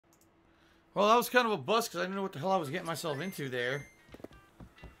Well, that was kind of a bust because I didn't know what the hell I was getting myself into there.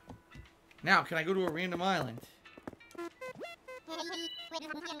 Now, can I go to a random island?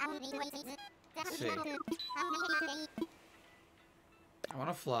 Let's see. I want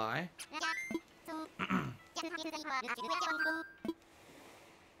to fly.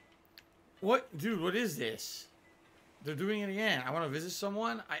 What? Dude, what is this? They're doing it again. I want to visit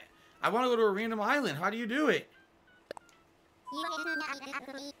someone. I want to go to a random island. How do you do it?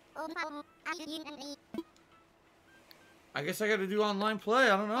 I guess I got to do online play.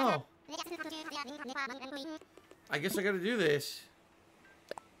 I don't know. I guess I got to do this.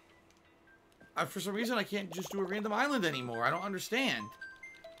 For some reason, I can't just do a random island anymore. I don't understand.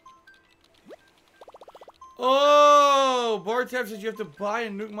 Oh! Bartab says you have to buy a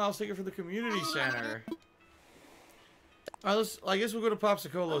Nook Miles ticket for the community center. Alright, I guess we'll go to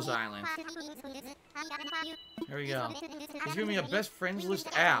Popsicolo's Island. Here we go. He's giving me a best friends list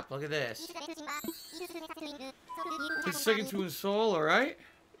app. Look at this. His second to his soul, alright?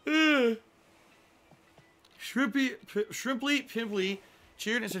 Shrimply Pimply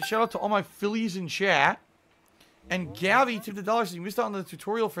cheered and said shout out to all my Phillies in chat. And Gavi tipped $1 says you missed out on the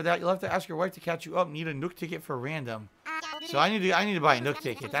tutorial for that. You'll have to ask your wife to catch you up. Need a Nook ticket for random. So I need to buy a Nook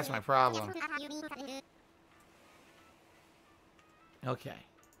ticket. That's my problem. Okay.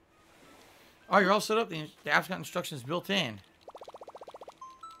 Oh, you're all set up. The app's got instructions built in.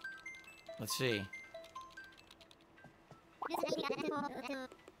 Let's see.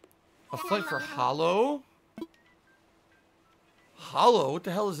 A flight for Hollow? Hollow? What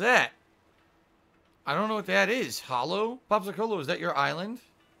the hell is that? I don't know what that is. Hollow? Popsicolo, is that your island?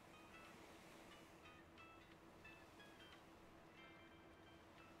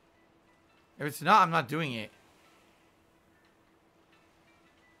 If it's not, I'm not doing it.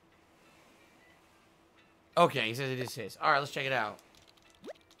 Okay, he says it is his. Alright, let's check it out.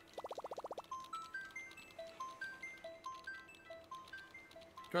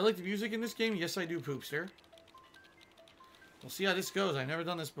 Do I like the music in this game? Yes, I do, Poopster. We'll see how this goes. I've never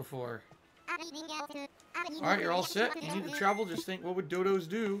done this before. Alright, you're all set. You need to travel. Just think, what would dodos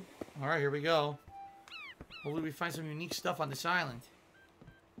do? Alright, here we go. Hopefully we find some unique stuff on this island.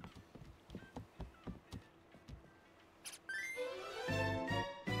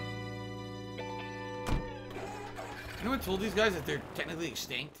 Anyone told these guys that they're technically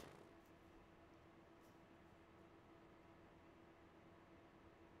extinct?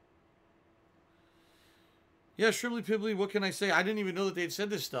 Yeah, Shrimply Pibbly, what can I say? I didn't even know that they'd said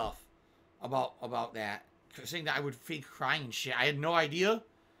this stuff about that. Saying that I would fake crying and shit. I had no idea.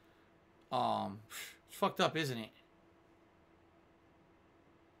 It's fucked up, isn't it?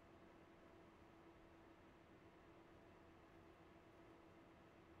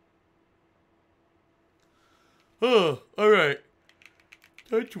 Oh, alright.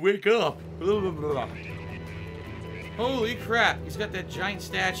 Time to wake up. Blah, blah, blah. Holy crap, he's got that giant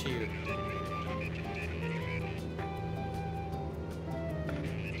statue.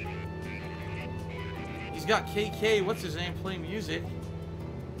 He's got KK, what's his name, playing music.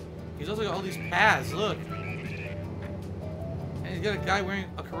 He's also got all these paths, look. And he's got a guy wearing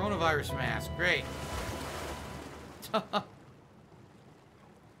a coronavirus mask. Great.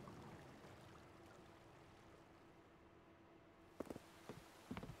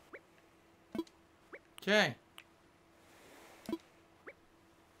 Okay.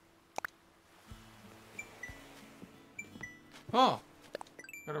 Oh.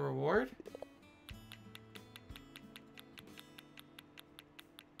 Got a reward?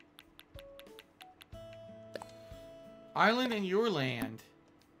 Island in your land.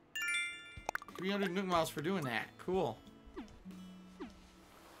 300 Nook Miles for doing that. Cool.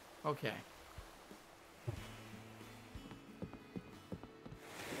 Okay.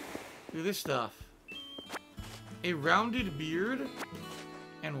 Do this stuff. A rounded beard.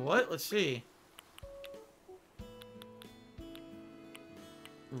 And what? Let's see.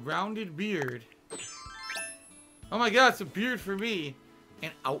 Rounded beard. Oh my god, it's a beard for me.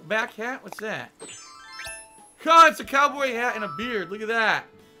 An Outback hat? What's that? God, it's a cowboy hat and a beard. Look at that.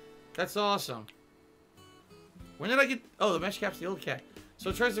 That's awesome. When did I get... Oh, the mesh cap's the old cat. So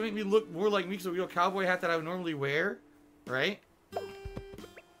it tries to make me look more like me because a real cowboy hat that I would normally wear. Right?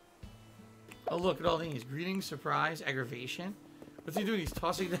 Oh, look at all these. Greetings, surprise, aggravation. What's he doing? He's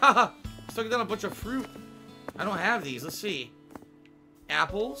tossing... He's tossing down a bunch of fruit. I don't have these. Let's see.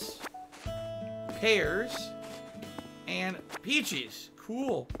 Apples. Pears. And peaches.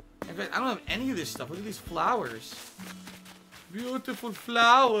 Cool. In fact, I don't have any of this stuff. Look at these flowers. Beautiful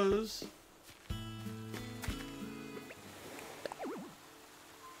flowers.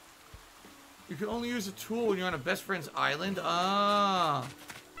 You can only use a tool when you're on a best friend's island. Ah.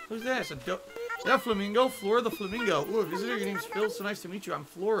 Who's this? That flamingo? Flora the flamingo. Ooh, visitor, your name's Phil. So nice to meet you. I'm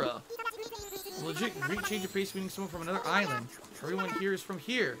Flora. A legit great change of pace meeting someone from another island. Everyone here is from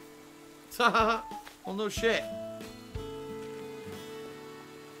here. Well, no shit.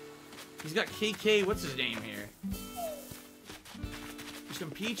 He's got KK, what's his name here? There's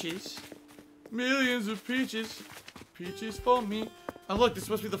some peaches. Millions of peaches. Peaches for me. Oh, look, this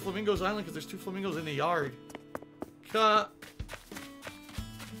must be the Flamingos Island because there's 2 flamingos in the yard. Cut.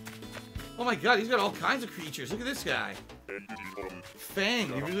 Oh my god, he's got all kinds of creatures. Look at this guy. Fang,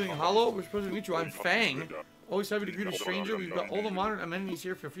 you're visiting Hollow? We're supposed to meet you. I'm Fang. Always happy to greet a stranger. We've got all the modern amenities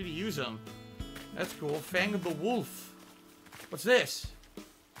here. Feel free to use them. That's cool. Fang of the Wolf. What's this?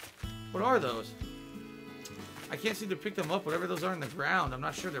 What are those? I can't seem to pick them up. Whatever those are in the ground. I'm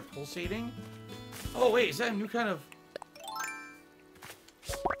not sure. They're pulsating. Oh, wait. Is that a new kind of...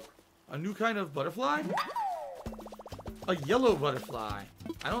 a new kind of butterfly? A yellow butterfly.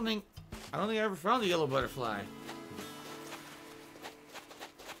 I don't think I ever found a yellow butterfly.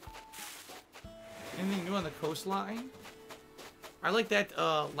 Anything new on the coastline? I like that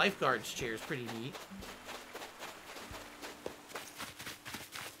lifeguard's chair. It's pretty neat.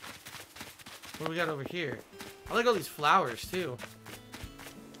 What do we got over here? I like all these flowers too.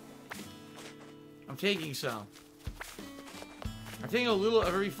 I'm taking some. I'm taking a little of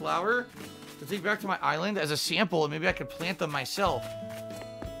every flower to take back to my island as a sample, and maybe I could plant them myself.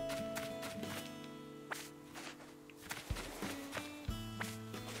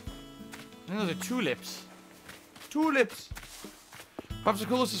 And those are tulips. Tulips!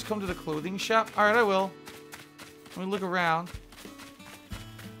 Popsicle has come to the clothing shop. Alright, I will. Let me look around.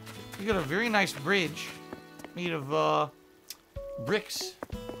 We got a very nice bridge made of bricks.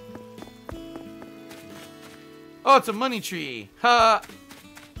 Oh, it's a money tree. Ha!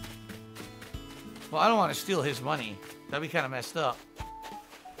 Well, I don't want to steal his money. That'd be kind of messed up.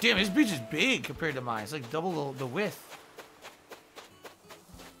 Damn, his bridge is big compared to mine. It's like double the width.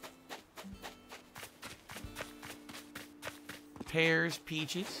 Pears,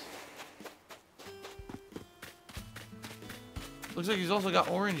 peaches. Looks like he's also got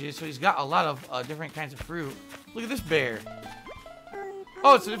oranges, so he's got a lot of different kinds of fruit. Look at this bear.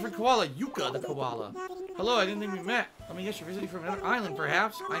 Oh, it's a different koala. Yuka, the koala. Hello, I didn't think we met. Let me guess, you're visiting from another island,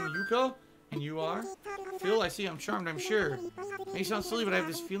 perhaps? I'm Yuka, and you are? Phil, I see I'm charmed, I'm sure. May sound silly, but I have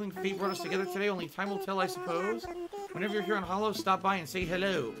this feeling fate brought us together today. Only time will tell, I suppose. Whenever you're here on Hollow, stop by and say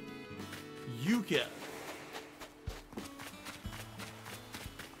hello. Yuka.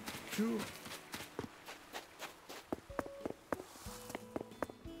 Cool.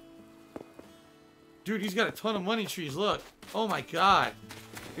 Dude, he's got a ton of money trees. Look. Oh my god.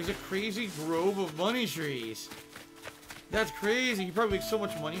 There's a crazy grove of money trees. That's crazy. He probably makes so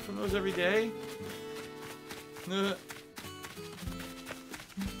much money from those every day. Look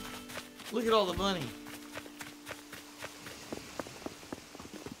at all the money.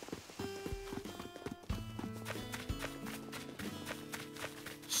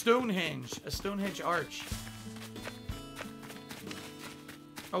 Stonehenge. A Stonehenge arch.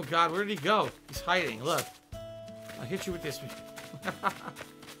 Oh god, where did he go? He's hiding. Look. I'll hit you with this.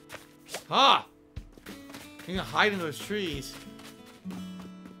 Ah! He's gonna hide in those trees.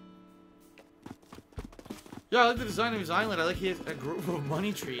 Yeah, I like the design of his island. I like he has a grove of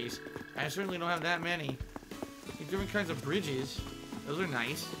money trees. I certainly don't have that many. Like different kinds of bridges. Those are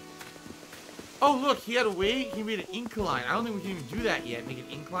nice. Oh, look, he had a way. He made an incline. I don't think we can even do that yet. Make an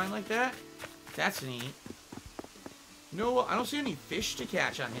incline like that. That's neat. No, I don't see any fish to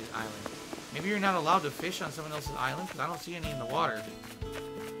catch on his island. Maybe you're not allowed to fish on someone else's island because I don't see any in the water.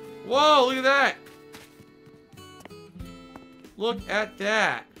 Whoa, look at that. Look at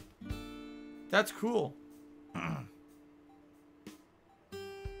that. That's cool.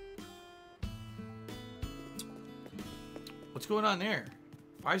 What's going on there?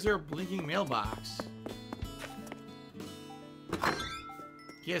 Why is there a blinking mailbox?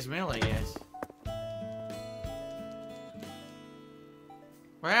 He has mail, I guess.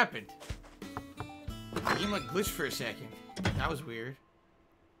 What happened? The game like glitched for a second. That was weird.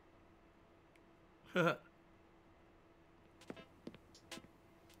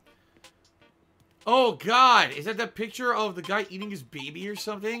 Oh god! Is that that picture of the guy eating his baby or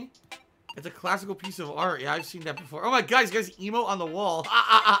something? It's a classical piece of art. Yeah, I've seen that before. Oh my god, he's got his emote on the wall.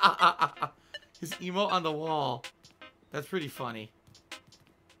 His emote on the wall. That's pretty funny.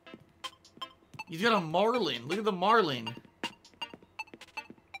 He's got a marlin. Look at the marlin.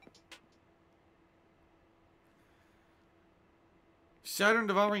 Saturn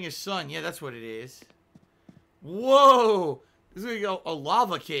devouring his son. Yeah, that's what it is. Whoa! This is like a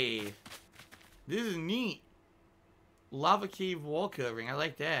lava cave. This is neat. Lava cave wall covering. I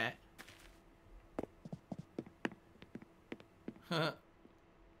like that. Huh.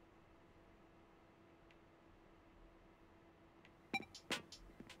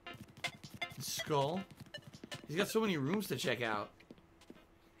 Skull. He's got so many rooms to check out.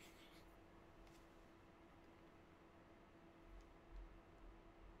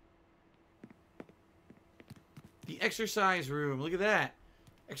 The exercise room. Look at that.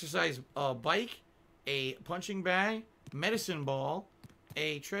 Exercise bike, a punching bag, medicine ball,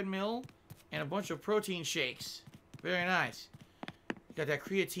 a treadmill, and a bunch of protein shakes. Very nice. Got that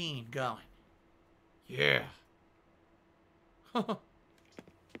creatine going. Yeah. A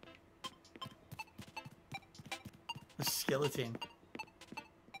skeleton.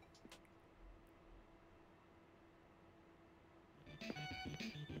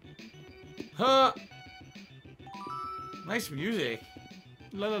 Huh. Nice music.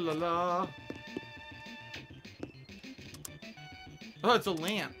 La la la la. Oh, it's a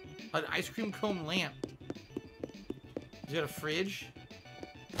lamp. An ice cream cone lamp. He's got a fridge.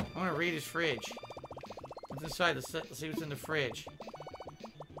 I want to raid his fridge. What's inside? Let's see what's in the fridge.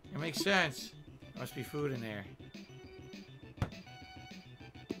 It makes sense. There must be food in there.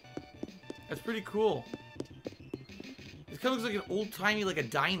 That's pretty cool. This kind of looks like an old-timey, like a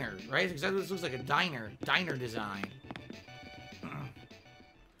diner, right? It's exactly what this looks like, a diner. Diner design.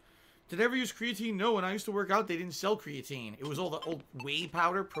 Did I ever use creatine? No, when I used to work out, they didn't sell creatine. It was all the old whey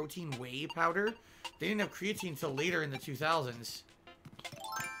powder, protein whey powder. They didn't have creatine until later in the 2000s.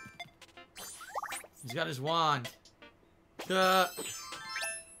 He's got his wand. Look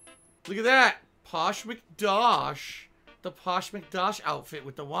at that! Posh McDosh. The Posh McDosh outfit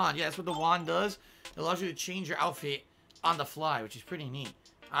with the wand. Yeah, that's what the wand does. It allows you to change your outfit on the fly, which is pretty neat.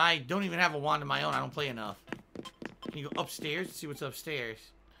 I don't even have a wand of my own. I don't play enough. Can you go upstairs and see what's upstairs?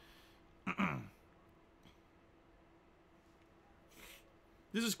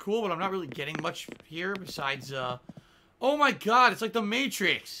 This is cool, but I'm not really getting much here besides, oh my god, it's like the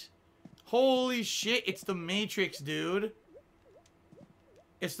Matrix! Holy shit, it's the Matrix, dude!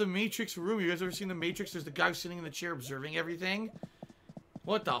 It's the Matrix room. You guys ever seen the Matrix? There's the guy sitting in the chair observing everything.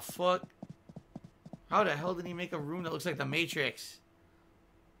 What the fuck? How the hell did he make a room that looks like the Matrix?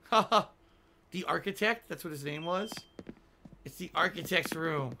 Haha. The Architect? That's what his name was? It's the Architect's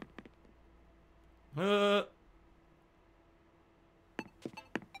room. Alright.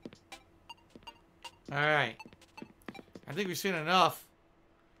 I think we've seen enough.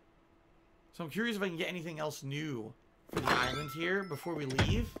 So I'm curious if I can get anything else new for the island here before we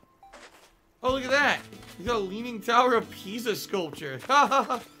leave. Oh, look at that! He's got a Leaning Tower of Pisa sculpture.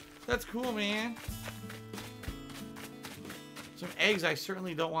 That's cool, man. Some eggs I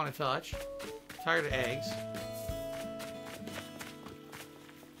certainly don't want to touch. Tired of eggs.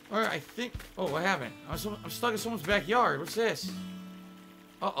 Alright, I think... Oh, what happened? I'm stuck in someone's backyard. What's this?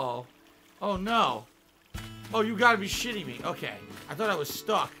 Uh-oh. Oh, no. Oh, you gotta be shitting me. Okay. I thought I was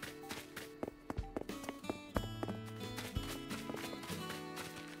stuck.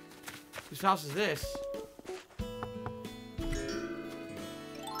 Whose house is this?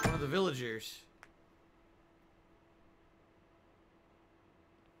 One of the villagers.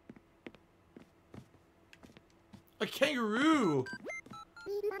 A kangaroo!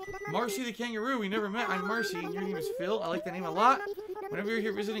 Marcy the kangaroo, we never met. I'm Marcy, and your name is Phil. I like the name a lot. Whenever you're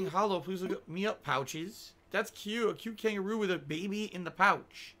here visiting Hollow, please look me up, pouches. That's cute. A cute kangaroo with a baby in the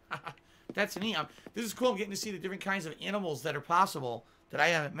pouch. That's neat. This is cool. I'm getting to see the different kinds of animals that are possible that I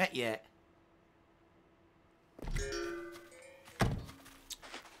haven't met yet.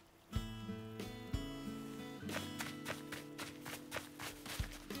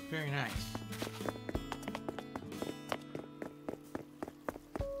 Very nice.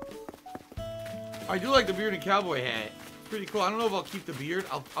 I do like the beard and cowboy hat. It's pretty cool. I don't know if I'll keep the beard.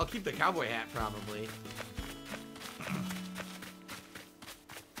 I'll keep the cowboy hat probably.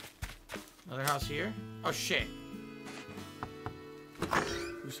 Another house here? Oh shit.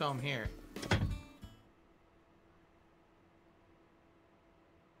 Who's home here?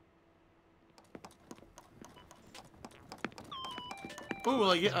 Oh,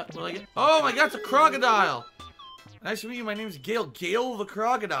 will I get? Oh my god, it's a crocodile! Nice to meet you. My name's Gale. Gale the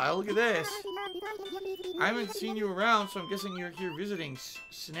crocodile. Look at this. I haven't seen you around, so I'm guessing you're here visiting.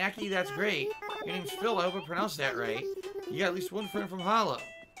 Snacky, that's great. Your name's Phil. I hope I pronounced that right. You got at least one friend from Hollow.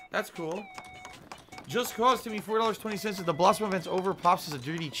 That's cool. Just cost me $4.20. If the Blossom event's over, Pops is a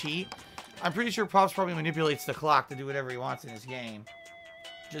dirty cheat. I'm pretty sure Pops probably manipulates the clock to do whatever he wants in this game.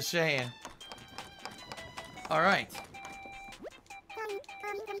 Just saying. Alright.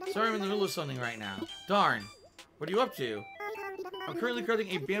 Sorry, I'm in the middle of something right now. Darn. What are you up to? I'm currently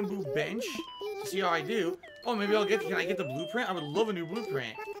crafting a bamboo bench to see how I do.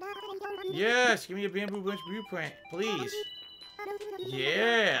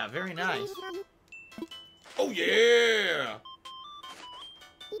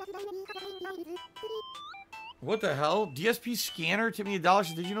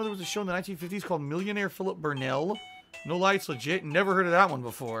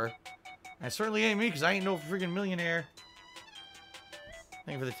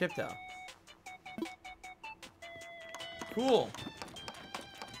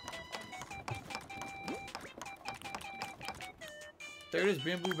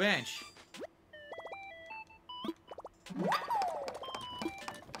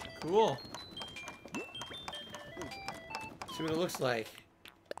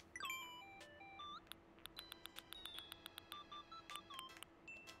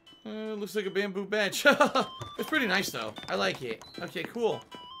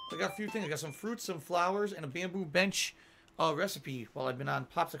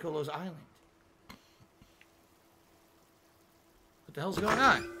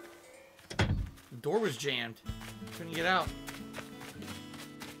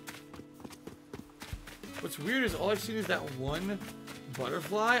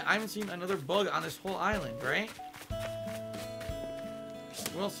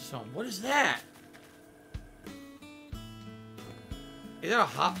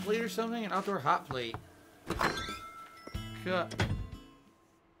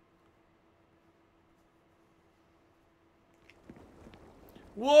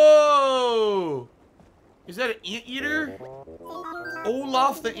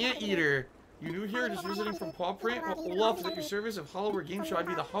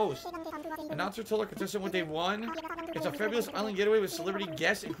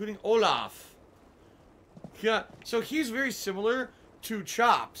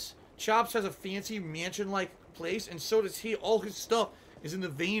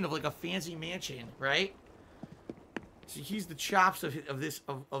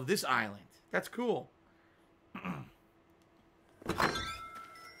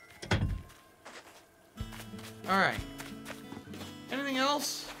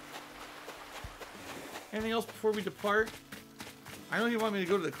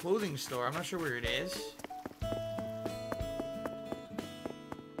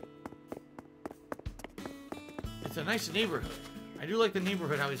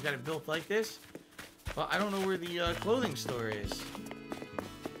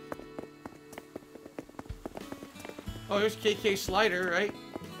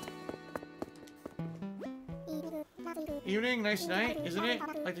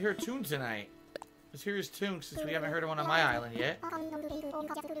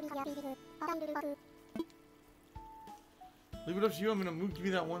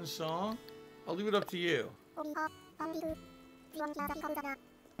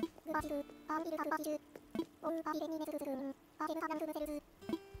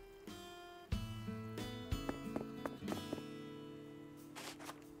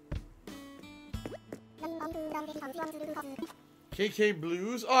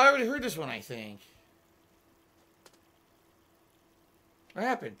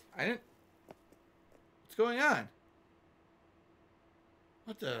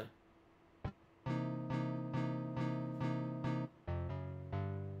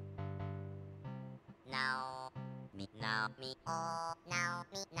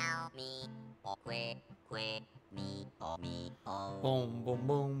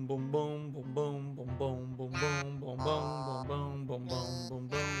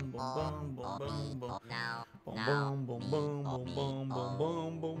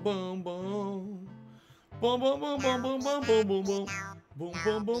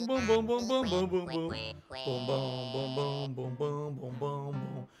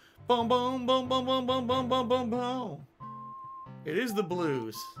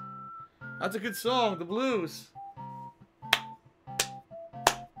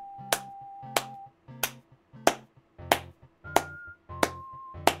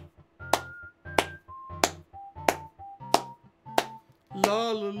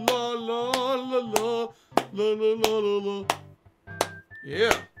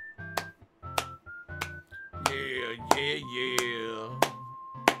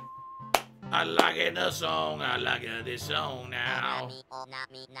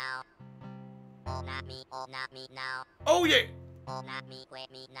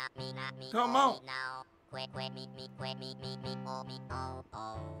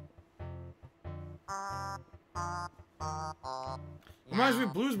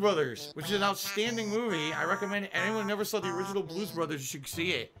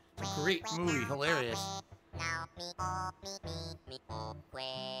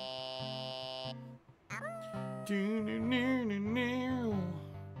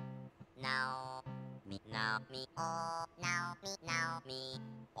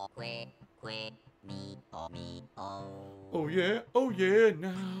 Oh yeah,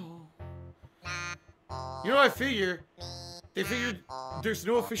 now. You know what I figure? They figured there's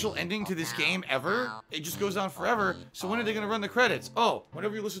no official ending to this game ever. It just goes on forever. So when are they gonna run the credits? Oh,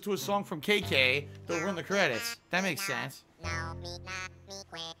 whenever you listen to a song from KK, they'll run the credits. That makes sense.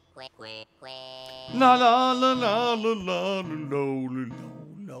 La la la la la la la la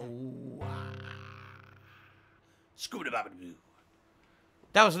la. Scooby-Doo.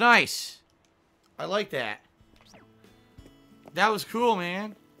 That was nice. I like that. That was cool,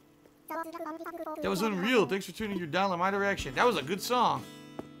 man. That was unreal. Thanks for tuning your dial in my direction. That was a good song.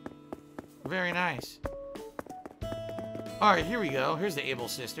 Very nice. Alright, here we go. Here's the Able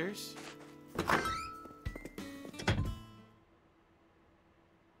Sisters. Alright,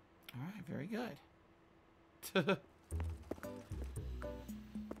 very good.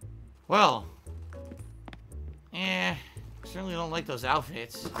 Well. Certainly don't like those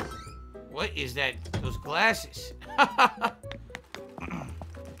outfits. What is that? Those glasses.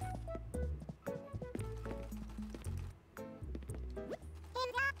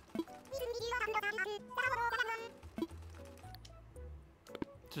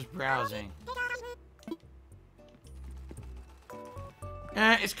 Just browsing.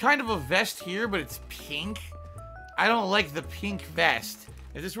 It's kind of a vest here, but it's pink. I don't like the pink vest.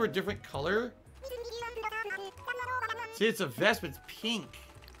 If this were a different color... See, it's a vest, but it's pink.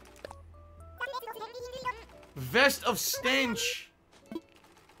 Vest of stench.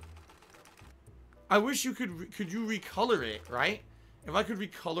 I wish you could you recolor it, right? If I could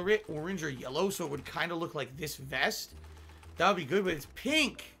recolor it orange or yellow so it would kind of look like this vest, that would be good, but it's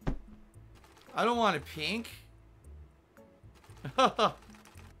pink. I don't want it pink. I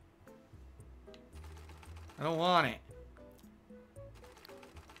don't want it.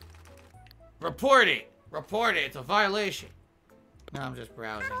 Report it. Report it. It's a violation. No, I'm just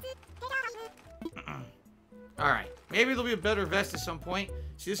browsing. Alright. Maybe there'll be a better vest at some point.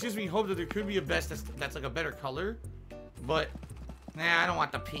 See, this gives me hope that there could be a vest that's like a better color. But, nah, I don't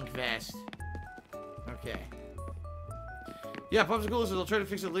want the pink vest. Okay. Yeah, Popsicle says I'll try to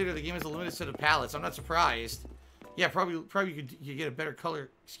fix it later. The game has a limited set of palettes. I'm not surprised. Yeah, probably you could get a better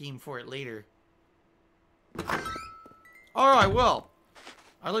color scheme for it later. Alright, well.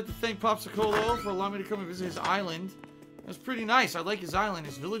 I'd like to thank Popsicle for allowing me to come and visit his island. That's pretty nice. I like his island.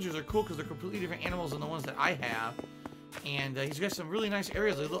 His villagers are cool because they're completely different animals than the ones that I have. And he's got some really nice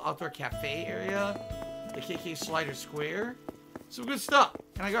areas, like a little outdoor cafe area, the KK Slider Square. Some good stuff.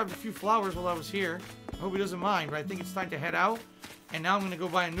 And I got a few flowers while I was here. I hope he doesn't mind, but I think it's time to head out. And now I'm going to go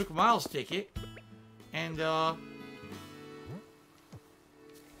buy a Nook Miles ticket. And,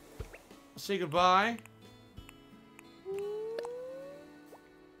 say goodbye.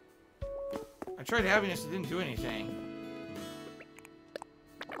 I tried happiness, it didn't do anything.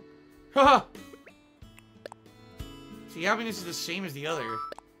 Haha! See, happiness is the same as the other.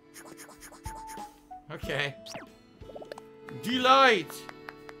 Okay. Delight!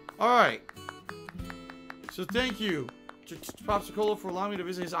 Alright. So thank you to Popsicle for allowing me to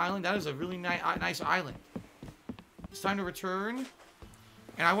visit his island. That is a really nice island. It's time to return.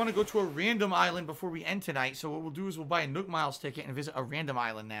 And I want to go to a random island before we end tonight. So what we'll do is we'll buy a Nook Miles ticket and visit a random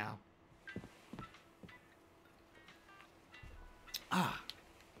island now. Ah.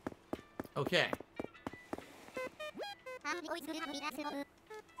 Okay. I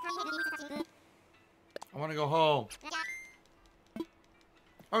want to go home.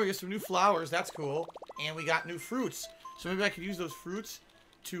 Oh, we got some new flowers. That's cool. And we got new fruits. So maybe I could use those fruits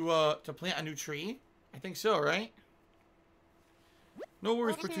to plant a new tree. I think so, right? No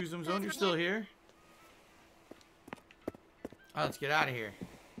worries, Pertusum Zone. You're still here. Oh, let's get out of here.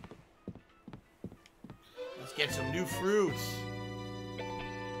 Let's get some new fruits.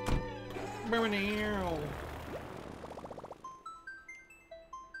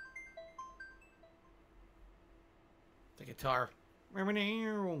 The guitar.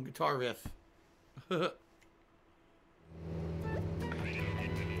 Guitar riff.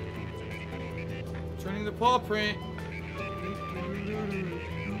 Turning the paw print.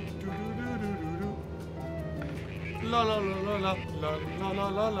 La la la la la la la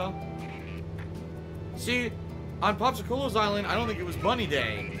la la. See, on Popsicolo's Island, I don't think it was Bunny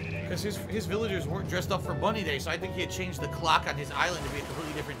Day. Because his villagers weren't dressed up for Bunny Day, so I think he had changed the clock on his island to be a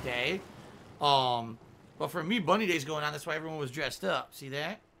completely different day. But for me, Bunny Day's going on, that's why everyone was dressed up. See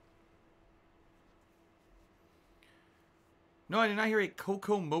that? No, I did not hear a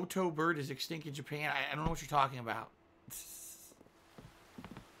Kokomoto bird is extinct in Japan. I don't know what you're talking about.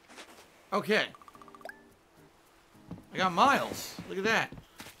 Okay. I got miles. Look at that.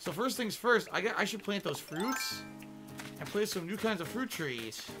 So first things first, I should plant those fruits and plant some new kinds of fruit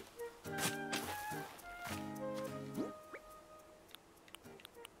trees.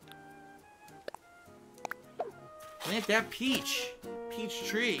 Plant that peach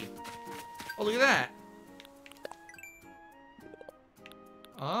tree. Oh, look at that.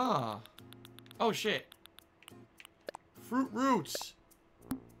 Ah. Oh, shit. Fruit roots.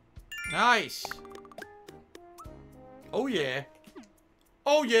 Nice. Oh, yeah.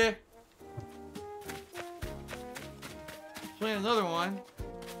 Oh, yeah. Plant another one.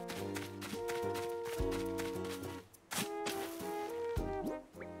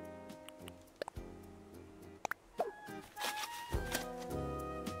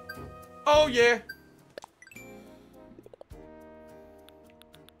 Oh, yeah.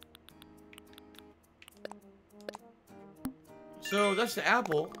 So that's the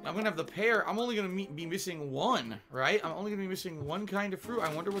apple. I'm gonna have the pear. I'm only gonna be missing one, right? I'm only gonna be missing one kind of fruit.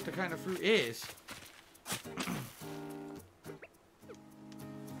 I wonder what the kind of fruit is.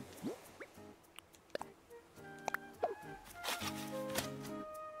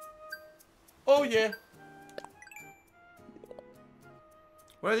 Oh yeah.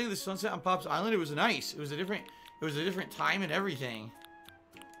 What do I think of the sunset on Pop's Island? It was nice. It was a different time and everything.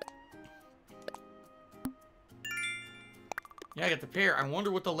 Yeah, I got the pear. I wonder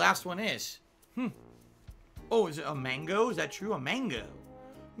what the last one is. Oh, is it a mango? Is that true? A mango.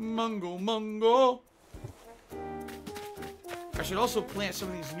 Mango. I should also plant some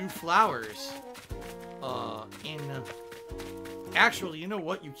of these new flowers. Actually, you know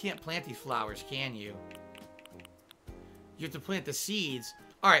what? You can't plant these flowers, can you? You have to plant the seeds.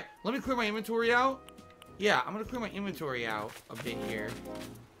 Alright, let me clear my inventory out. Yeah, I'm going to clear my inventory out a bit here.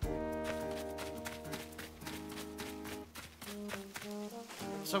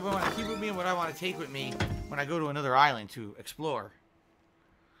 So I want to keep with me and what I want to take with me when I go to another island to explore.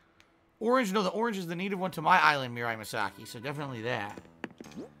 Orange, no, the orange is the native one to my island, Mirai Masaki, so definitely that.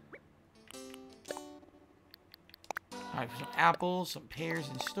 Alright, some apples, some pears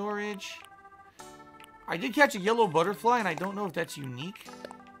in storage. I did catch a yellow butterfly, and I don't know if that's unique.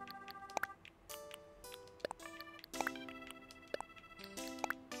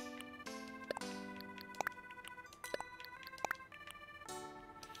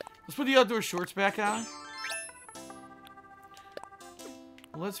 Let's put the outdoor shorts back on.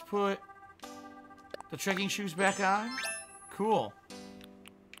 Let's put the trekking shoes back on. Cool.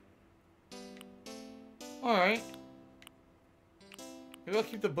 Alright. Maybe I'll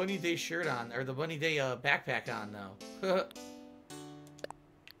keep the Bunny Day shirt on, or the Bunny Day backpack on, though.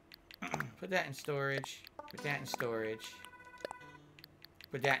 Put that in storage. Put that in storage.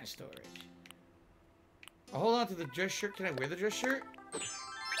 Put that in storage. I'll hold on to the dress shirt. Can I wear the dress shirt?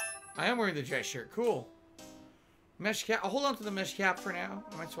 I am wearing the dress shirt. Cool. Mesh cap. I'll hold on to the mesh cap for now.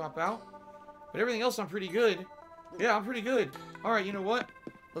 I might swap out. But everything else, I'm pretty good. Yeah, I'm pretty good. Alright, you know what?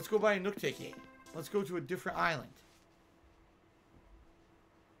 Let's go buy a Nook ticket. Let's go to a different island.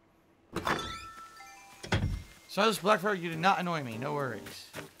 Silas Blackfire, you did not annoy me. No worries.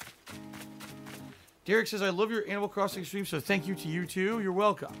 Derek says, I love your Animal Crossing stream, so thank you to you too. You're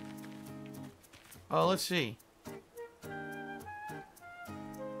welcome. Let's see.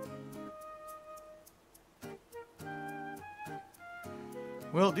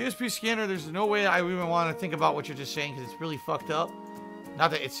 Well, DSP scanner, there's no way I even want to think about what you're just saying because it's really fucked up. Not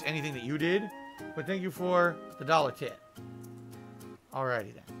that it's anything that you did, but thank you for the $1 tip.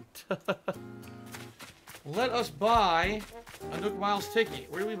 Alrighty then. Let us buy a Nook Miles ticket.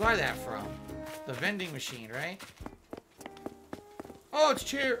 Where do we buy that from? The vending machine, right? Oh, it's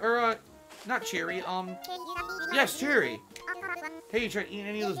Cherry, or, not Cherry, yes, Cherry. Hey, you tried eating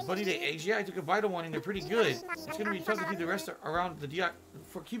any of those Bunny Day eggs? Yeah, I took a bite of one and they're pretty good. It's gonna be tough to keep the rest around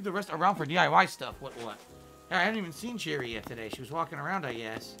keep the rest around for DIY stuff. What? Yeah, I haven't even seen Cherry yet today. She was walking around, I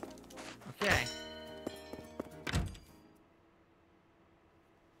guess. Okay.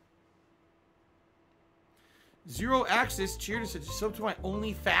 Zero Axis, cheers to sub to my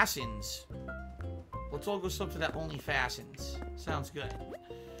Only Fastens. Let's all go sub to that Only Fastens. Sounds good.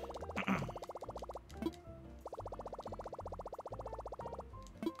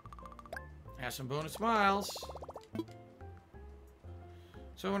 Have some bonus miles.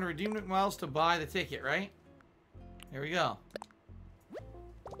 So I want to redeem Nook Miles to buy the ticket, right? There we go.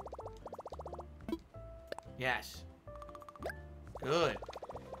 Yes. Good.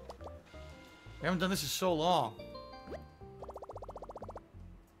 We haven't done this in so long.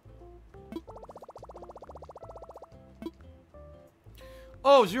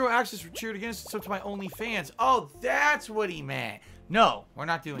 Oh, zero access cheered against. It's up to my OnlyFans. Oh, that's what he meant. No, we're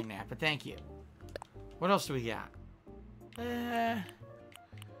not doing that, but thank you. What else do we got?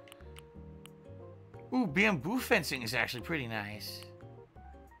 Ooh, bamboo fencing is actually pretty nice.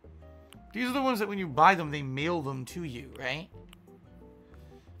 These are the ones that when you buy them, they mail them to you, right?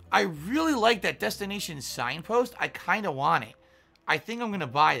 I really like that destination signpost. I kind of want it. I think I'm going to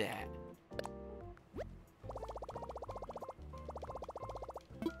buy that.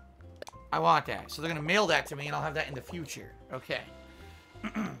 I want that. So they're going to mail that to me, and I'll have that in the future. Okay.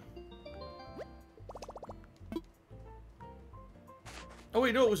 Oh,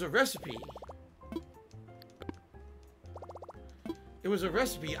 wait, no, it was a recipe. It was a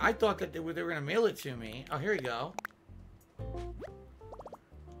recipe. I thought that they were going to mail it to me. Oh, here we go.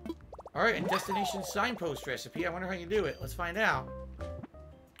 All right, and destination signpost recipe. I wonder how you do it. Let's find out.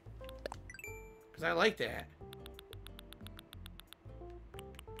 Because I like that.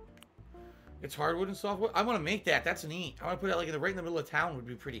 It's hardwood and softwood. I want to make that. That's neat. I want to put that like right in the middle of town would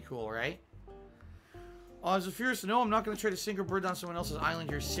be pretty cool, right? Zephyrus, no, I'm not going to try to sink a bird on someone else's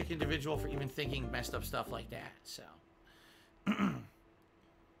island. You're a sick individual for even thinking messed up stuff like that. So.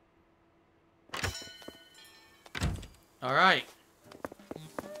 All right.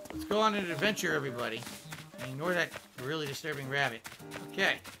 Let's go on an adventure, everybody. And ignore that really disturbing rabbit.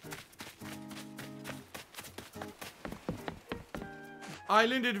 Okay.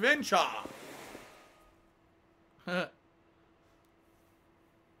 Island adventure.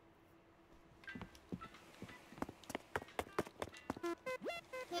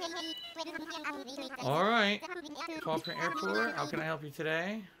 All right. Call for airport. How can I help you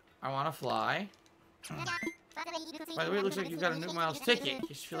today? I want to fly. By the way, it looks like you've got a Nook Miles ticket. You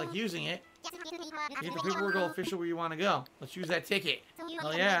just feel like using it. You get the paperwork all official where you want to go. Let's use that ticket.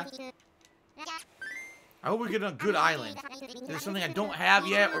 Hell yeah. I hope we get a good island. There's something I don't have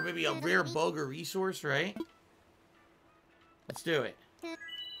yet, or maybe a rare bug or resource, right? Let's do it.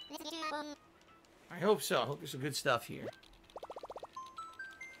 I hope so. I hope there's some good stuff here.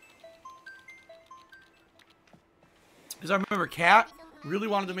 Because I remember Kat really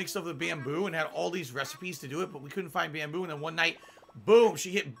wanted to make stuff with bamboo and had all these recipes to do it, but we couldn't find bamboo. And then one night, boom, she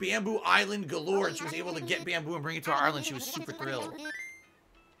hit Bamboo Island galore, and she was able to get bamboo and bring it to our island. She was super thrilled.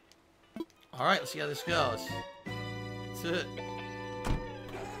 All right, let's see how this goes. That's it.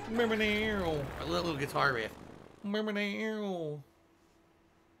 A little guitar riff.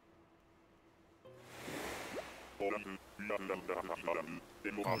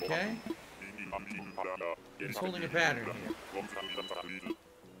 Okay. He's holding a pattern here.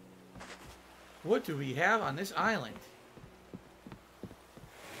 What do we have on this island?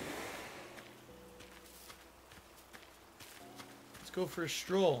 Let's go for a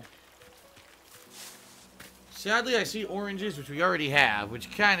stroll. Sadly, I see oranges, which we already have,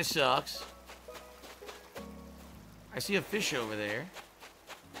 which kind of sucks. I see a fish over there.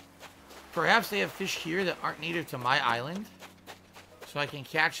 Perhaps they have fish here that aren't native to my island. So I can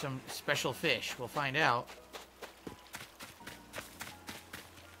catch some special fish. We'll find out.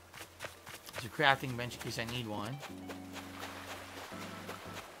 There's a crafting bench in case I need one.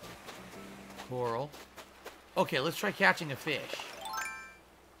 Coral. Okay, let's try catching a fish.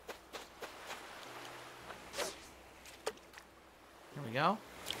 Here we go.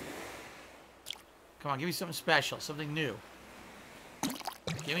 Come on, give me something special. Something new.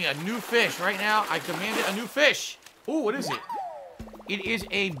 Give me a new fish right now. I commanded a new fish. Ooh, what is it? It is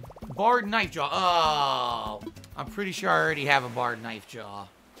a barred knife jaw. Oh, I'm pretty sure I already have a barred knife jaw.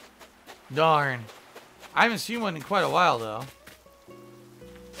 Darn. I haven't seen one in quite a while, though.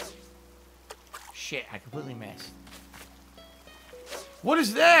 Shit, I completely missed. What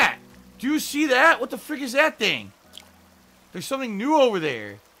is that? Do you see that? What the frick is that thing? There's something new over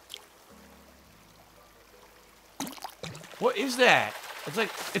there. What is that? It's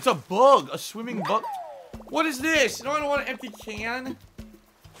like, it's a bug. A swimming bug. What is this? No, I don't want an empty can.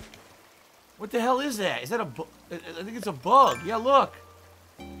 What the hell is that? Is that a bug? I think it's a bug. Yeah, look.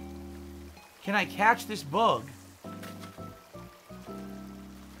 Can I catch this bug?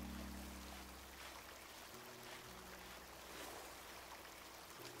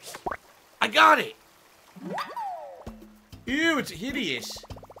 I got it. Ew, it's hideous.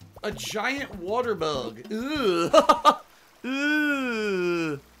 A giant water bug. Ugh.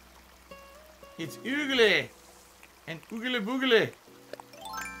 Ugh. It's oogly. And oogly boogly.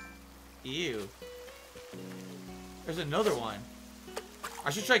 Ew. There's another one. I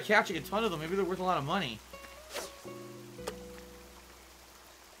should try catching a ton of them. Maybe they're worth a lot of money.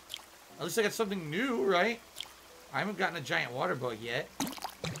 At least I got something new, right? I haven't gotten a giant water bug yet.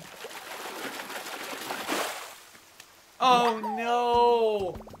 Oh,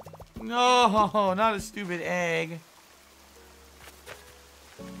 no. No, not a stupid egg.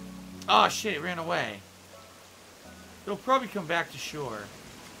 Oh, shit, it ran away. It'll probably come back to shore.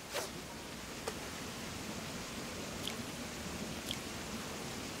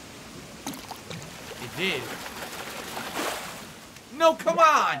 It did. No, come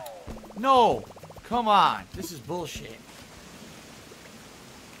on! No, come on. This is bullshit.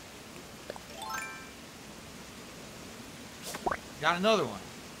 Got another one.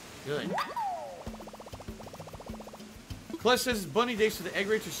 Good. Clutch says bunny days so the egg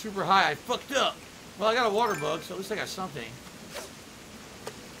rates are super high. I fucked up. Well, I got a water bug, so at least I got something.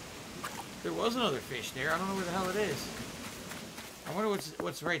 There was another fish there. I don't know where the hell it is. I wonder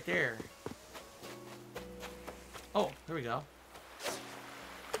what's right there. Oh, here we go.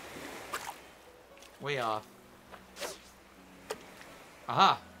 Way off.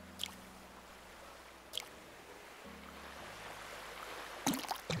 Aha.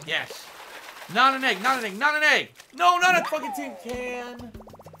 Yes. Not an egg, not an egg, not an egg! No, not a fucking tin can!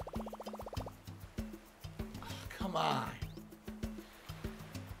 Oh, come on.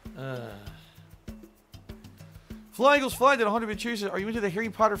 Fly Eagles Fly did 100 Cheers. Are you into the Harry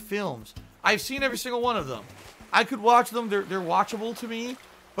Potter films? I've seen every single one of them. I could watch them. They're watchable to me.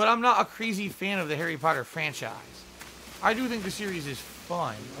 But I'm not a crazy fan of the Harry Potter franchise. I do think the series is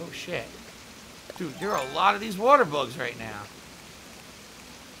fun. Oh, shit. Dude, there are a lot of these water bugs right now.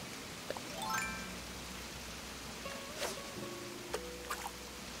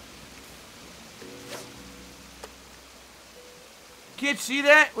 Can't see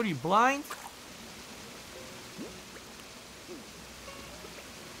that? What are you, blind?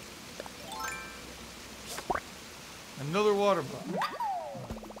 Another water bug.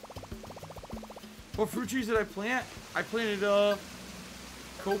 What fruit trees did I plant? I planted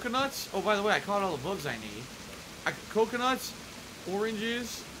coconuts. Oh, by the way, I caught all the bugs I need. Coconuts,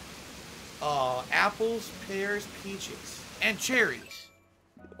 oranges, apples, pears, peaches, and cherries.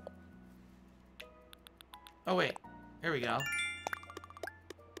 Oh, wait. Here we go.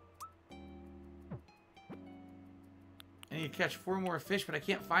 I need to catch 4 more fish, but I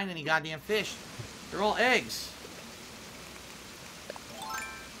can't find any goddamn fish. They're all eggs.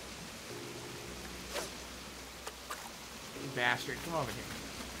 You bastard. Come over here.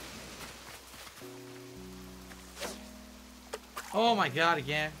 Oh my god,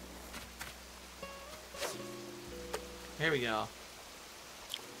 again. Here we go.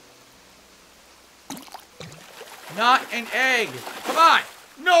 Not an egg. Come on.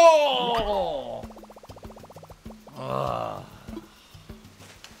 No! Ugh.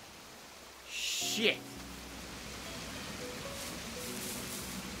 Shit.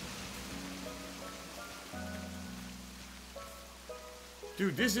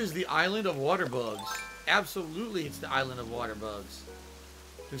 Dude, this is the island of water bugs. Absolutely, it's the island of water bugs.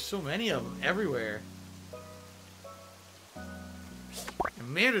 There's so many of them everywhere. And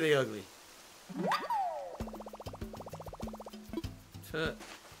man, are they ugly.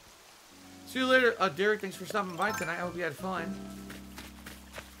 See you later, Derek. Thanks for stopping by tonight. I hope you had fun.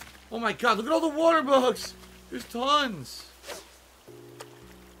 Oh my god, look at all the water bugs! There's tons!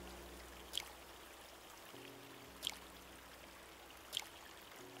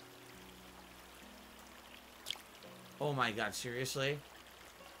 Oh my god, seriously?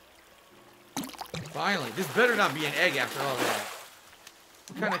 Finally. This better not be an egg after all that.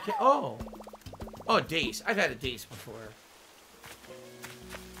 What kind of oh! Oh, a dace. I've had a dace before.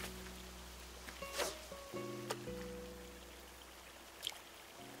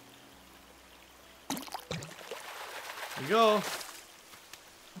 There we go.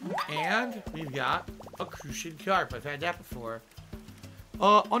 And we've got a crucian carp. I've had that before.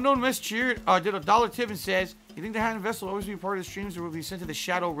 Unknown Miss Cheer did a $1 tip and says, you think the Hat and Vessel will always be part of the streams or will be sent to the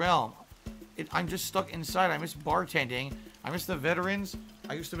Shadow Realm? I'm just stuck inside. I miss bartending. I miss the veterans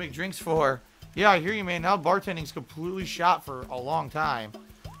I used to make drinks for. Yeah, I hear you, man. Now bartending's completely shot for a long time.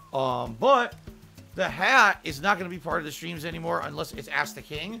 But the hat is not going to be part of the streams anymore unless it's Ask the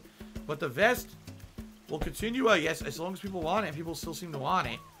King. But the vest will continue, I guess, as long as people want it, and people still seem to want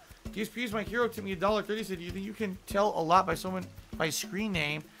it. DSP is my hero. Tipped me $1.30. Said, do you think you can tell a lot by someone by screen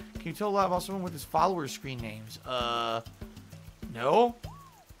name? Can you tell a lot about someone with his followers' screen names? No.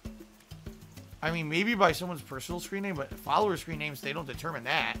 I mean, maybe by someone's personal screen name, but follower screen names, they don't determine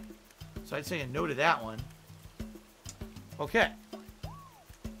that. So I'd say a no to that one. Okay.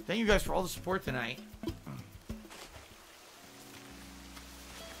 Thank you guys for all the support tonight.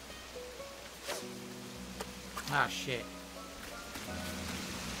 Ah, shit.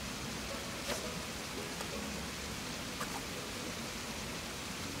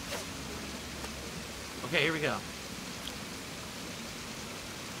 Okay, here we go.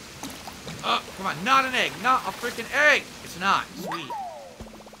 Come on, not an egg. Not a freaking egg. It's not. Sweet.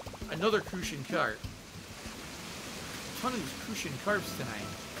 Another crucian carp. A ton of these crucian carps tonight.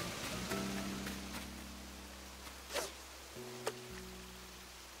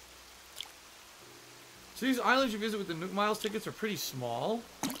 So these islands you visit with the Nook Miles tickets are pretty small.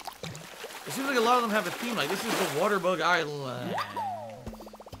 It seems like a lot of them have a theme. Like, this is the Waterbug Island.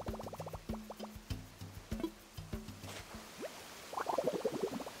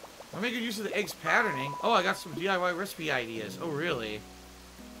 I'm making use of the eggs patterning. Oh, I got some DIY recipe ideas. Oh, really?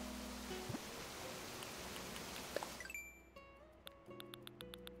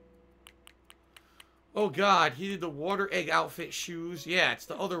 Oh God, he did the water egg outfit shoes. Yeah, it's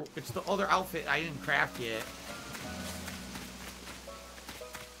the other outfit I didn't craft yet.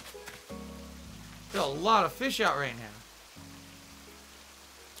 There's a lot of fish out right now.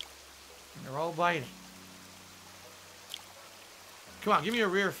 And they're all biting. Come on, give me a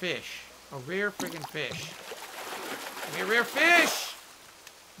rare fish. A rare friggin' fish. Give me a rare fish!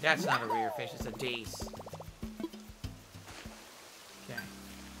 That's not a rare fish, it's a dace. Okay.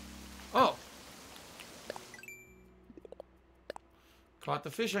 Oh! Caught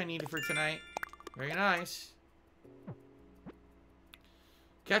the fish I needed for tonight. Very nice.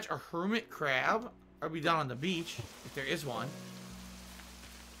 Catch a hermit crab. I'll be down on the beach, if there is one.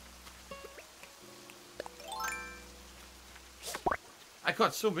 I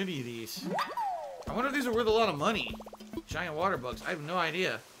caught so many of these. I wonder if these are worth a lot of money. Giant water bugs. I have no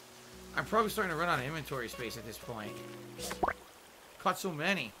idea. I'm probably starting to run out of inventory space at this point. Caught so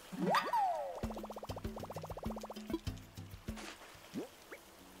many.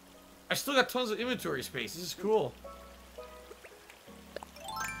 I still got tons of inventory space. This is cool.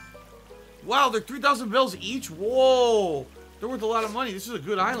 Wow, they're 3,000 bells each? Whoa! They're worth a lot of money. This is a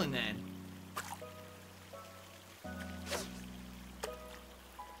good island then.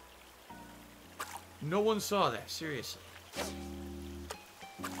 No one saw that, seriously.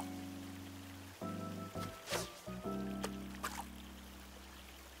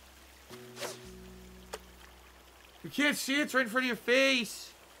 You can't see it, it's right in front of your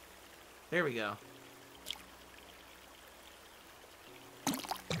face. There we go.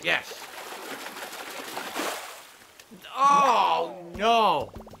 Yes. Oh,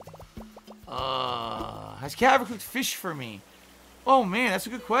 no. Has Kat ever cooked fish for me? Oh, man, that's a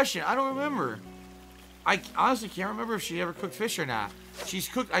good question. I don't remember. I honestly can't remember if she ever cooked fish or not. She's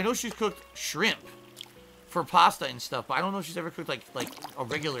cooked, I know she's cooked shrimp for pasta and stuff, but I don't know if she's ever cooked like a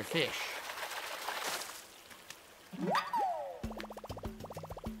regular fish.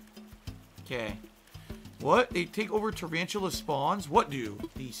 Okay. What? They take over tarantula spawns? What do?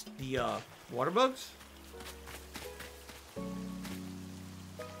 The water bugs?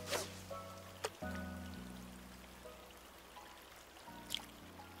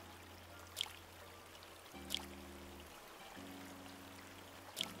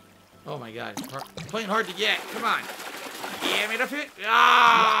 Oh my god. Playing hard to get. Come on. Give me the fish.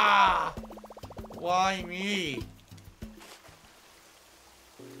 Ah! Why me?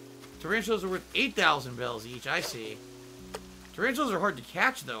 Tarantulas are worth 8,000 bells each, I see. Tarantulas are hard to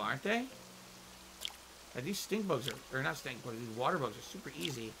catch, though, aren't they? Yeah, these stink bugs are, or not stink bugs, these water bugs are super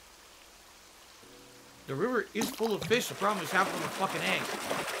easy. The river is full of fish, the problem is half of them are fucking eggs.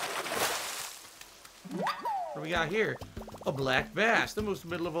 What do we got here? A black bass, the most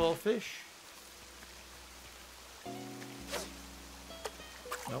middle of all fish.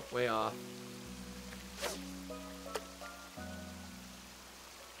 Nope, way off.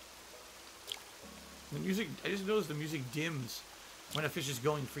 The music, I just noticed the music dims when a fish is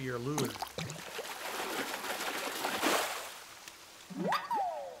going for your lure.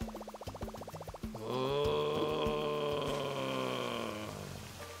 Oh.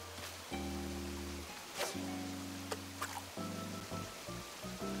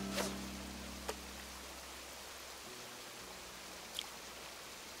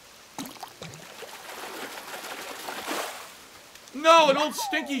 No, an old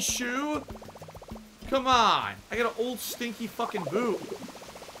stinky shoe? Come on! I got an old stinky fucking boot. He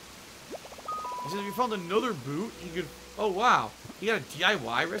says if you found another boot, you could... Oh, wow. You got a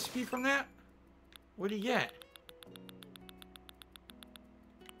DIY recipe from that? What do you get?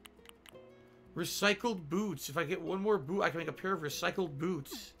 Recycled boots. If I get one more boot, I can make a pair of recycled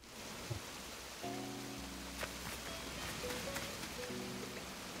boots.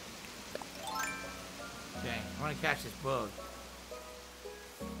 Okay, I want to catch this bug.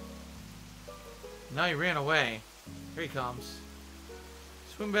 Now he ran away. Here he comes.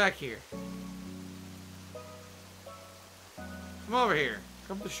 Swim back here. Come over here.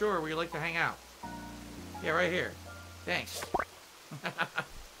 Come to the shore where you like to hang out. Yeah, right here. Thanks.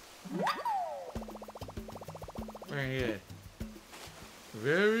 Very good.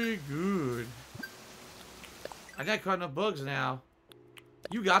 Very good. I think I caught enough bugs now.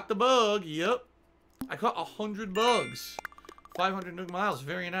 You got the bug. Yep. I caught 100 bugs. 500 Nook miles.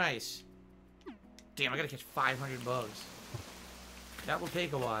 Very nice. Damn, I gotta catch 500 bugs. That will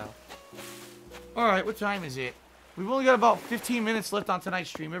take a while. Alright, what time is it? We've only got about 15 minutes left on tonight's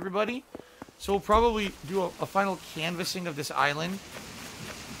stream, everybody. So we'll probably do a final canvassing of this island.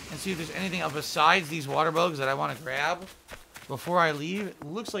 And see if there's anything else besides these water bugs that I want to grab before I leave. It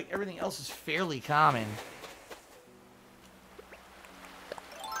looks like everything else is fairly common.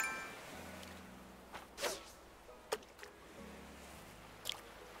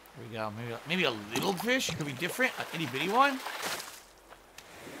 There we go. Maybe a little fish. Could be different. An itty bitty one.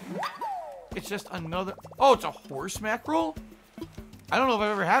 It's just another... Oh, it's a horse mackerel? I don't know if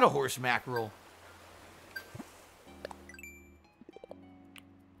I've ever had a horse mackerel.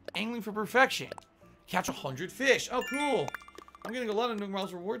 Angling for perfection. Catch 100 fish. Oh, cool. I'm getting a lot of Nook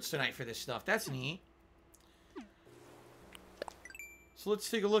Miles rewards tonight for this stuff. That's neat. So let's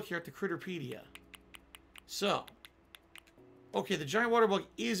take a look here at the Critterpedia. So. Okay, the giant water bug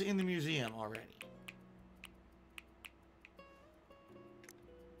is in the museum already.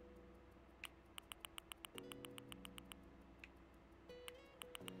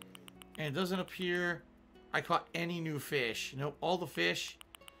 And it doesn't appear I caught any new fish. Nope, all the fish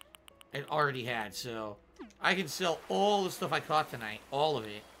I already had, so I can sell all the stuff I caught tonight. All of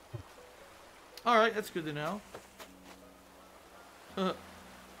it. Alright, that's good to know.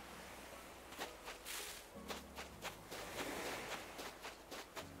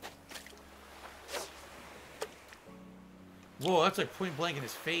 Whoa, that's like point blank in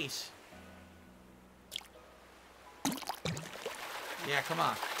his face. Yeah, come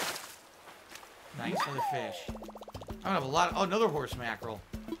on. Nice, another fish. I'm gonna have a lot of... Oh, another horse mackerel.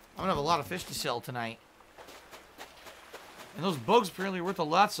 I'm gonna have a lot of fish to sell tonight. And those bugs apparently are worth a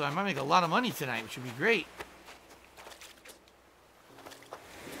lot, so I might make a lot of money tonight, which would be great.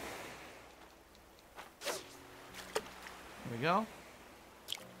 There we go.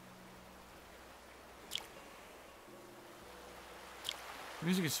 The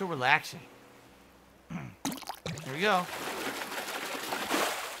music is so relaxing. There we go.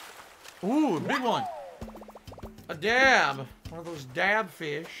 Ooh, a big one. A dab. One of those dab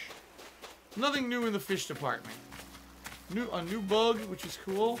fish. Nothing new in the fish department. A new bug, which is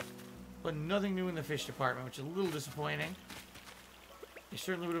cool. But nothing new in the fish department, which is a little disappointing. It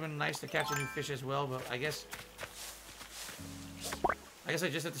certainly would have been nice to catch a new fish as well, but I guess I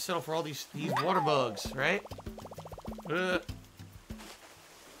just have to settle for all these water bugs, right?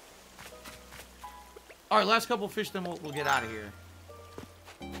 Alright, last couple of fish, then we'll get out of here.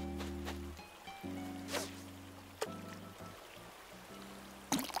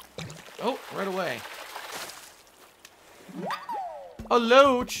 Oh, right away. A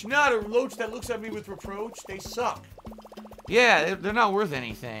loach! Not a loach that looks at me with reproach. They suck. Yeah, they're not worth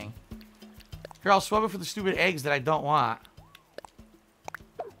anything. Here, I'll swap it for the stupid eggs that I don't want.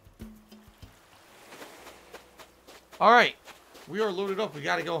 Alright. We are loaded up. We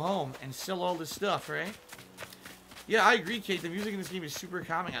gotta go home and sell all this stuff, right? Yeah, I agree, Kate. The music in this game is super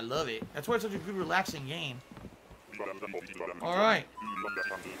calming. I love it. That's why it's such a good, relaxing game. Alright.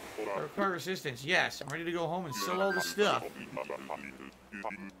 I require assistance. Yes, I'm ready to go home and sell all this stuff.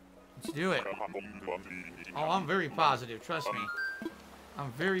 Let's do it. Oh, I'm very positive. Trust me.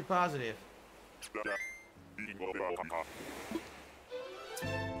 I'm very positive.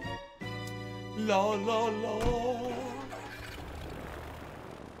 La la la.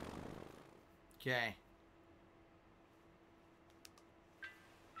 Okay.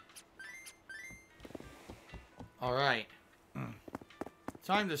 All right.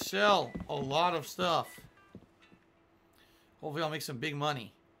 Time to sell a lot of stuff. Hopefully I'll make some big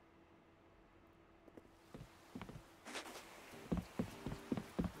money.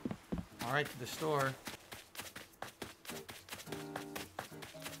 All right, to the store.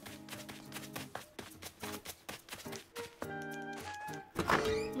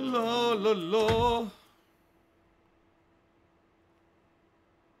 La la la.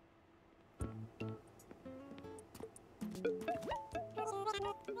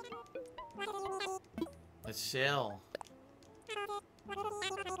 Let's sell.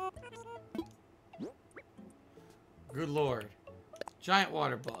 Good lord. Giant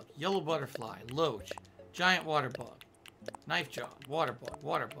water bug, yellow butterfly, loach, giant water bug, knife jaw, water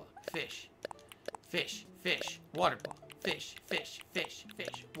bug, fish, fish, fish, water bug, fish, fish, fish,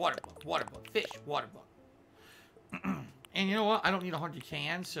 fish, water bug, fish, water bug. And you know what? I don't need 100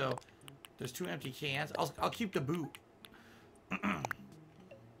 cans, so there's 2 empty cans. I'll keep the boot.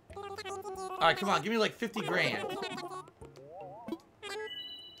 Alright, come on. Give me like 50 grand.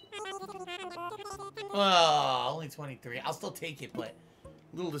 Oh, only 23. I'll still take it, but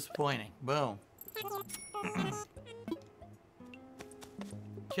a little disappointing. Boom.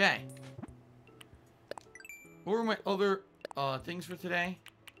 Okay. What were my other things for today?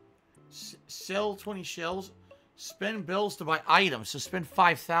 Sell 20 shells. Spend bells to buy items. So spend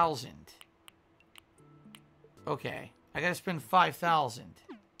 5,000. Okay. I gotta spend 5,000.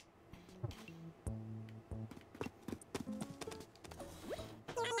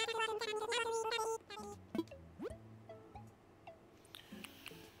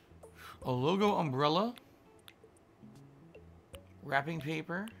 A logo umbrella. Wrapping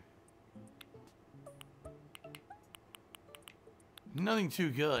paper. Nothing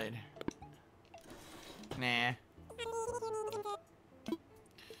too good. Nah.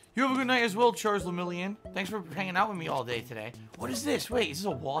 You have a good night as well, Charles Lemillion. Thanks for hanging out with me all day today. What is this? Wait, is this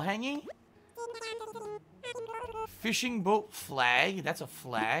a wall hanging? Fishing boat flag. That's a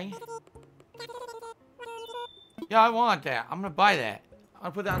flag. Yeah, I want that. I'm gonna buy that. I'm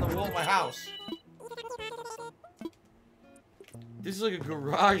gonna put that on the wall of my house. This is like a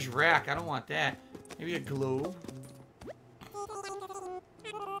garage rack. I don't want that. Maybe a globe.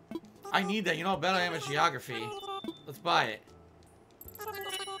 I need that. You know how bad I am at geography. Let's buy it.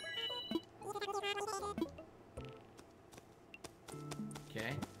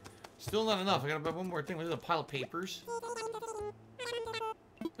 Okay. Still not enough. I gotta buy one more thing. What is a pile of papers?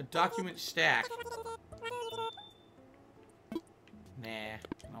 A document stack. Nah, I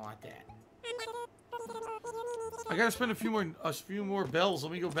don't want that. I gotta spend a few more bells.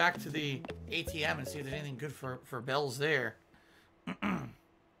 Let me go back to the ATM and see if there's anything good for bells there.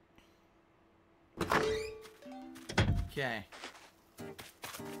 Okay.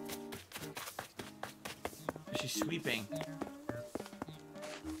 She's sweeping.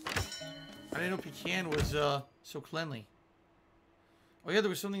 I didn't know Pecan was so cleanly. Oh yeah, there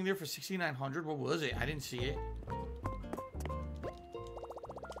was something there for 6,900. What was it? I didn't see it.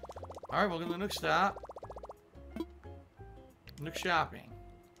 Alright, welcome to the Nook Stop. Nook Shopping.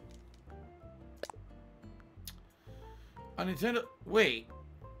 A Nintendo... Wait.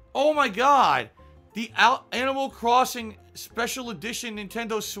 Oh my god! The Animal Crossing Special Edition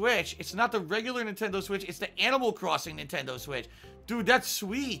Nintendo Switch. It's not the regular Nintendo Switch. It's the Animal Crossing Nintendo Switch. Dude, that's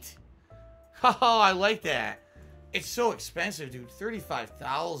sweet. Haha, I like that. It's so expensive, dude.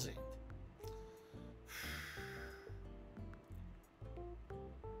 35,000.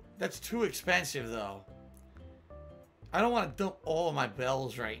 That's too expensive, though. I don't want to dump all of my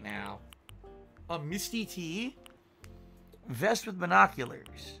bells right now. A Misty Tea? Vest with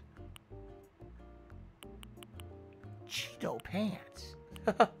binoculars. Cheeto pants.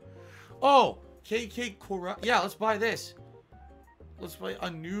 Oh, KK Cora. Yeah, let's buy this. Let's play a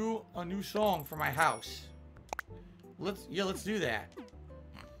new song for my house. Let's do that.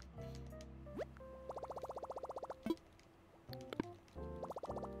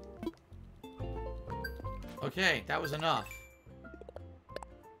 Okay, that was enough.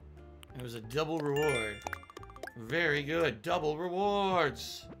 It was a double reward. Very good. Double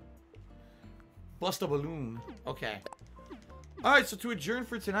rewards. Bust a balloon. Okay. Alright, so to adjourn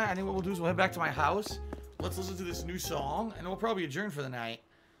for tonight, I think what we'll do is we'll head back to my house. Let's listen to this new song, and we'll probably adjourn for the night.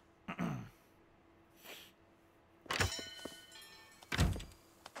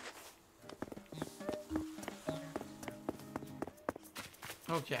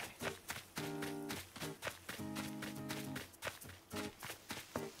 Okay.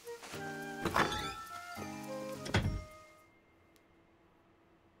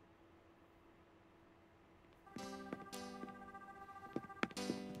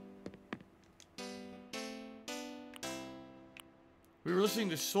 We were listening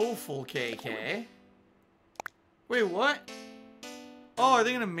to Soulful KK. Wait, what? Oh, are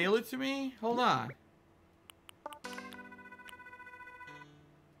they gonna mail it to me? Hold on.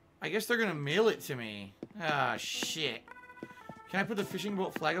 I guess they're gonna mail it to me. Ah, shit. Can I put the fishing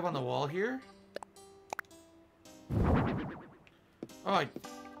boat flag up on the wall here? Oh,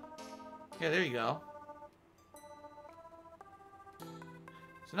 yeah, there you go.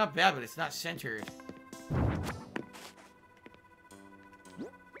 It's not bad, but it's not centered.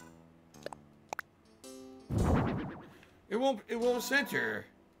 It won't center.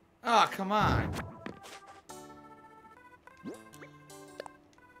 Ah, oh, come on.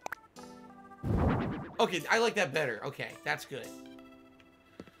 Okay, I like that better. Okay, that's good.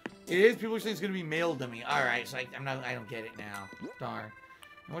 It is. People are saying it's gonna be mailed to me. All right, so I don't get it now. Darn.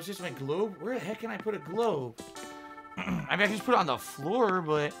 And what's this? My globe? Where the heck can I put a globe? I mean, I can just put it on the floor,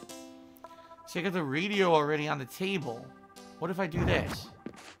 but see, I got the radio already on the table. What if I do this?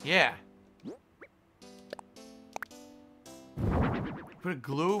 Yeah. Put a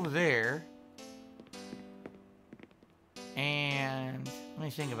globe there. And let me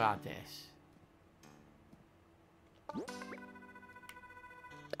think about this.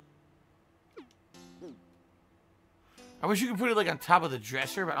 I wish you could put it like on top of the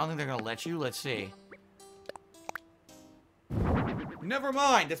dresser, but I don't think they're gonna let you. Let's see. Never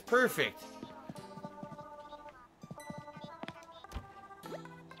mind, that's perfect.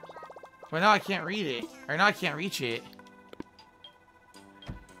 But now I can't read it. Or now I can't reach it.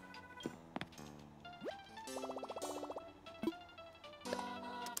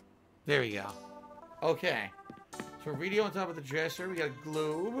 There we go. Okay. So radio on top of the dresser. We got a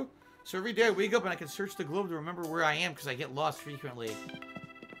globe. So every day I wake up and I can search the globe to remember where I am because I get lost frequently.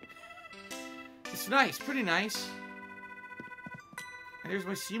 It's nice. Pretty nice. And there's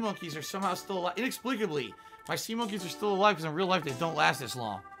my sea monkeys are somehow still alive. Inexplicably, my sea monkeys are still alive because in real life they don't last this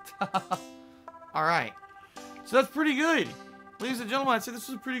long. Alright. So that's pretty good. Ladies and gentlemen, I'd say this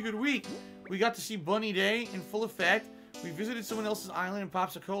was a pretty good week. We got to see Bunny Day in full effect. We visited someone else's island in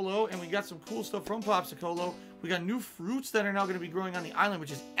Popsicolo, and we got some cool stuff from Popsicolo. We got new fruits that are now going to be growing on the island,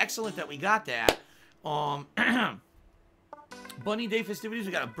 which is excellent that we got that. Bunny Day festivities,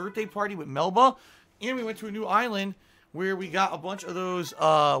 we got a birthday party with Melba, and we went to a new island where we got a bunch of those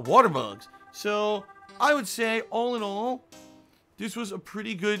water bugs. So I would say, all in all, this was a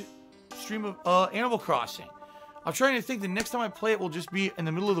pretty good stream of Animal Crossing. I'm trying to think the next time I play it will just be in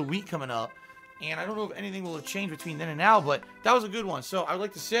the middle of the week coming up. And I don't know if anything will have changed between then and now, but that was a good one. So I would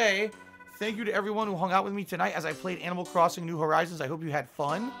like to say thank you to everyone who hung out with me tonight as I played Animal Crossing New Horizons. I hope you had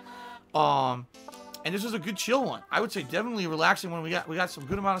fun. And this was a good chill one. I would say definitely relaxing when we got some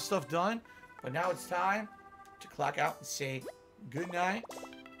good amount of stuff done. But now it's time to clock out and say good night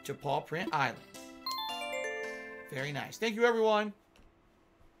to Paw Print Island. Very nice. Thank you, everyone.